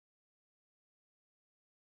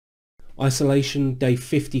Isolation day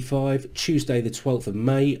 55, Tuesday the 12th of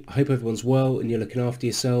May. I hope everyone's well and you're looking after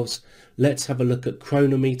yourselves. Let's have a look at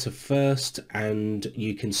chronometer first, and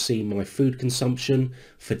you can see my food consumption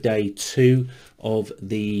for day 2 of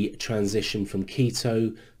the transition from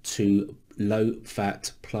keto to low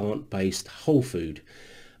fat plant-based whole food.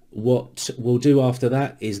 What we'll do after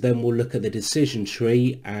that is then we'll look at the decision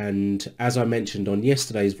tree, and as I mentioned on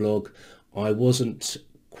yesterday's vlog, I wasn't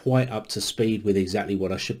quite up to speed with exactly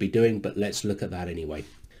what I should be doing, but let's look at that anyway.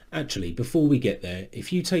 Actually, before we get there,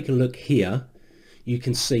 if you take a look here, you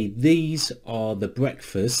can see these are the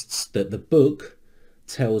breakfasts that the book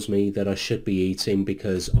tells me that I should be eating,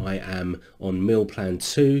 because I am on meal plan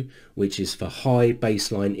 2, which is for high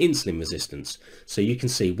baseline insulin resistance. So you can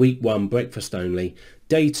see week 1 breakfast only,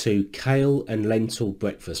 day 2 kale and lentil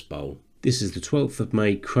breakfast bowl. This is the 12th of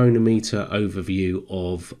May chronometer overview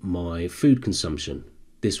of my food consumption.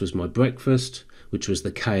 This was my breakfast, which was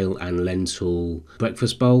the kale and lentil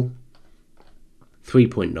breakfast bowl.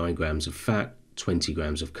 3.9 grams of fat, 20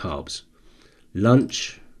 grams of carbs.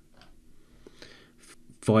 Lunch,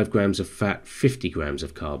 5 grams of fat, 50 grams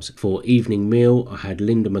of carbs. For evening meal, I had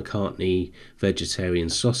Linda McCartney vegetarian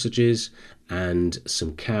sausages and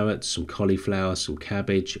some carrots, some cauliflower, some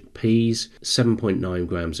cabbage, peas, 7.9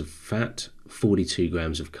 grams of fat, 42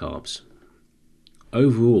 grams of carbs.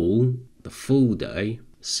 Overall, the full day,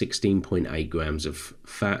 16.8 grams of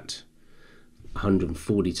fat,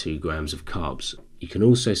 142 grams of carbs. You can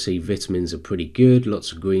also see vitamins are pretty good,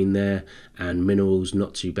 lots of green there, and minerals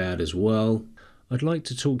not too bad as well. I'd like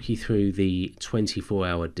to talk you through the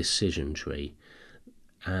 24-hour decision tree,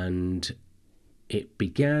 and it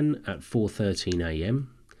began at 4:13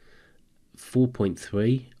 a.m.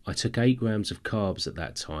 4.3. I took 8 grams of carbs at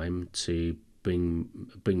that time to bring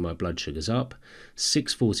my blood sugars up.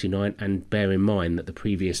 6:49, and bear in mind that the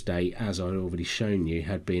previous day, as I'd already shown you,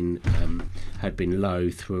 had been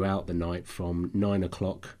low throughout the night from 9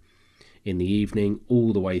 o'clock in the evening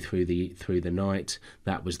all the way through the night.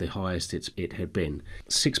 That was the highest it had been.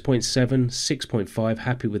 6.7, 6.5,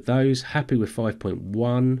 happy with those. Happy with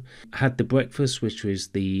 5.1. Had the breakfast, which was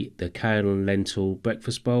the kale and lentil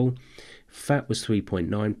breakfast bowl. Fat was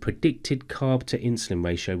 3.9. Predicted carb to insulin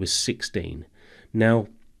ratio was 16. Now,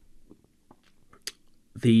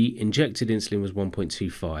 the injected insulin was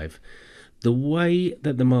 1.25. The way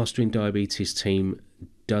that the Mastering Diabetes team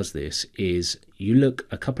does this is you look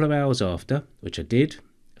a couple of hours after, which I did,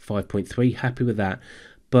 5.3, happy with that.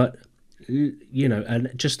 But you know,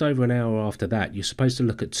 and just over an hour after that, you're supposed to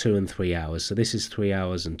look at 2 and 3 hours. So this is 3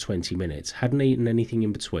 hours and 20 minutes. Hadn't eaten anything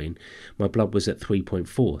in between. My blood was at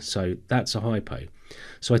 3.4, so that's a hypo.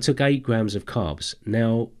 So I took 8 grams of carbs.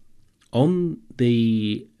 Now, on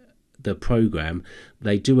the program,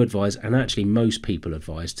 they do advise, and actually most people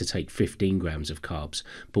advise, to take 15 grams of carbs.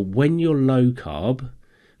 But when you're low carb,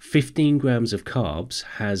 15 grams of carbs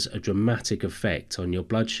has a dramatic effect on your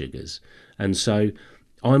blood sugars. And so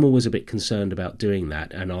I'm always a bit concerned about doing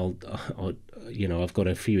that, and I've got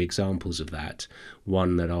a few examples of that.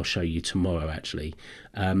 One that I'll show you tomorrow, actually.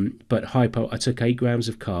 But hypo, I took 8 grams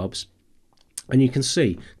of carbs, and you can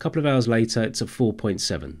see a couple of hours later it's a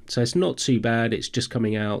 4.7. So it's not too bad. It's just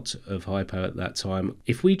coming out of hypo at that time.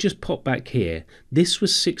 If we just pop back here, this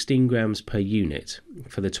was 16 grams per unit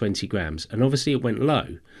for the 20 grams, and obviously it went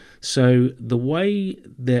low. So the way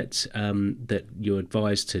that that you're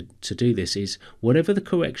advised to do this is whatever the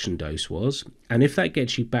correction dose was, and if that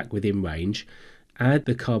gets you back within range, add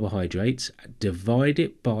the carbohydrates, divide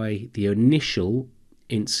it by the initial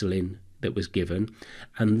insulin that was given,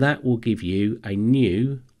 and that will give you a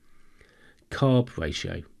new carb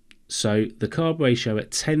ratio. So the carb ratio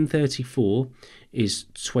at 1034 is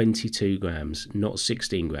 22 grams, not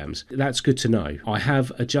 16 grams. That's good to know. I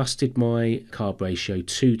have adjusted my carb ratio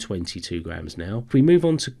to 22 grams now. If we move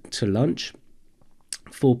on to lunch,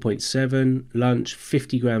 4.7, lunch,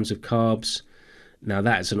 50 grams of carbs. Now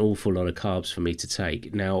that's an awful lot of carbs for me to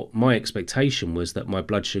take. Now my expectation was that my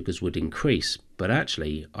blood sugars would increase, but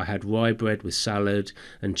actually I had rye bread with salad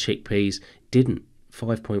and chickpeas, didn't,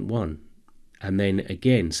 5.1. And then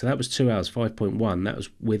again, so that was 2 hours, 5.1, that was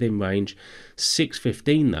within range.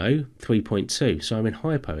 6:15 though, 3.2, so I'm in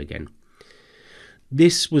hypo again.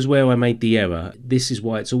 This was where I made the error. This is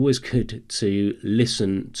why it's always good to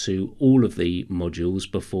listen to all of the modules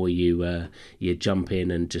before you jump in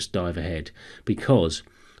and just dive ahead. Because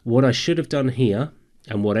what I should have done here,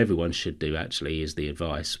 and what everyone should do actually is the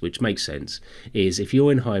advice, which makes sense, is if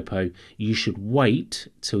you're in hypo, you should wait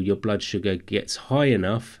till your blood sugar gets high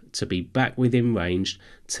enough to be back within range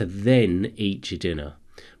to then eat your dinner.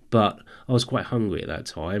 But I was quite hungry at that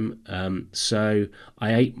time, so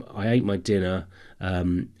I ate my dinner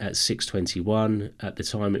at 6:21. At the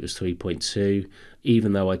time, it was 3.2,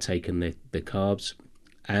 even though I'd taken the carbs,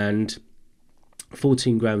 and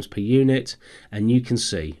 14 grams per unit, and you can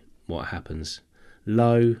see what happens.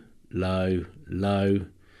 Low, low, low.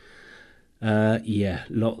 Yeah,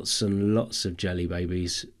 lots and lots of jelly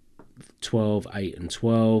babies. 12, 8 and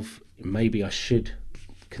 12. Maybe I should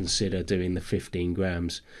consider doing the 15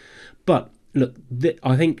 grams. But look,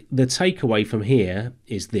 I think the takeaway from here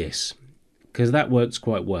is this, because that works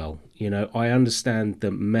quite well. You know, I understand the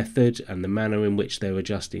method and the manner in which they're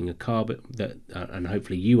adjusting a carb, and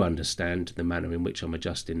hopefully you understand the manner in which I'm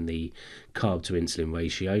adjusting the carb to insulin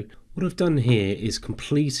ratio. What I've done here is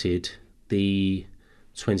completed the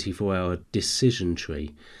 24-hour decision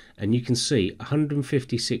tree, and you can see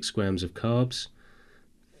 156 grams of carbs,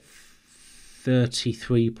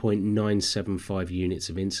 33.975 units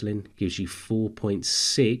of insulin gives you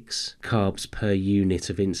 4.6 carbs per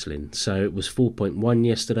unit of insulin. So it was 4.1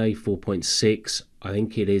 yesterday, 4.6. I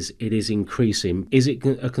think it is increasing. Is it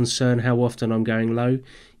a concern how often I'm going low?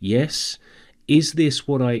 Yes. Is this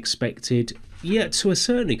what I expected? Yeah, to a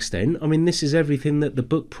certain extent. I mean, this is everything that the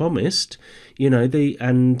book promised, you know, the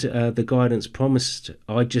guidance promised.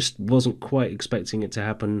 I just wasn't quite expecting it to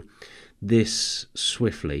happen this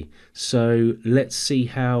swiftly. So let's see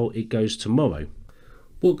how it goes tomorrow.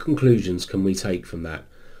 What conclusions can we take from that?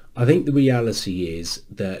 I think the reality is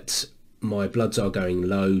that my bloods are going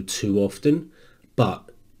low too often,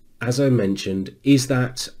 but as I mentioned, is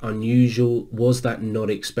that unusual? Was that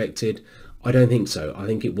not expected? I don't think so. I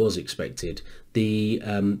think it was expected. The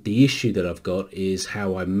issue that I've got is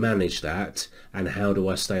how I manage that and how do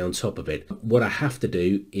I stay on top of it. What I have to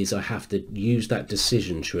do is I have to use that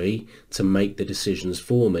decision tree to make the decisions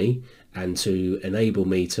for me and to enable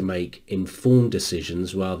me to make informed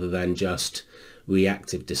decisions rather than just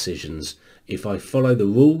reactive decisions. If I follow the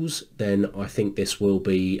rules, then I think this will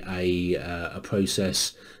be a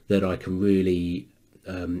process that I can really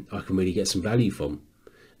get some value from,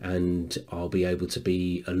 and I'll be able to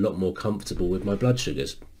be a lot more comfortable with my blood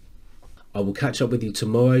sugars. I will catch up with you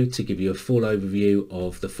tomorrow to give you a full overview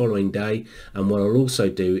of the following day, and what I'll also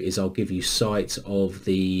do is I'll give you sight of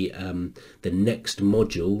the next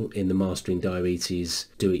module in the Mastering Diabetes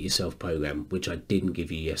Do It Yourself program, which I didn't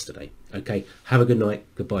give you yesterday. Okay, have a good night.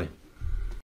 Goodbye.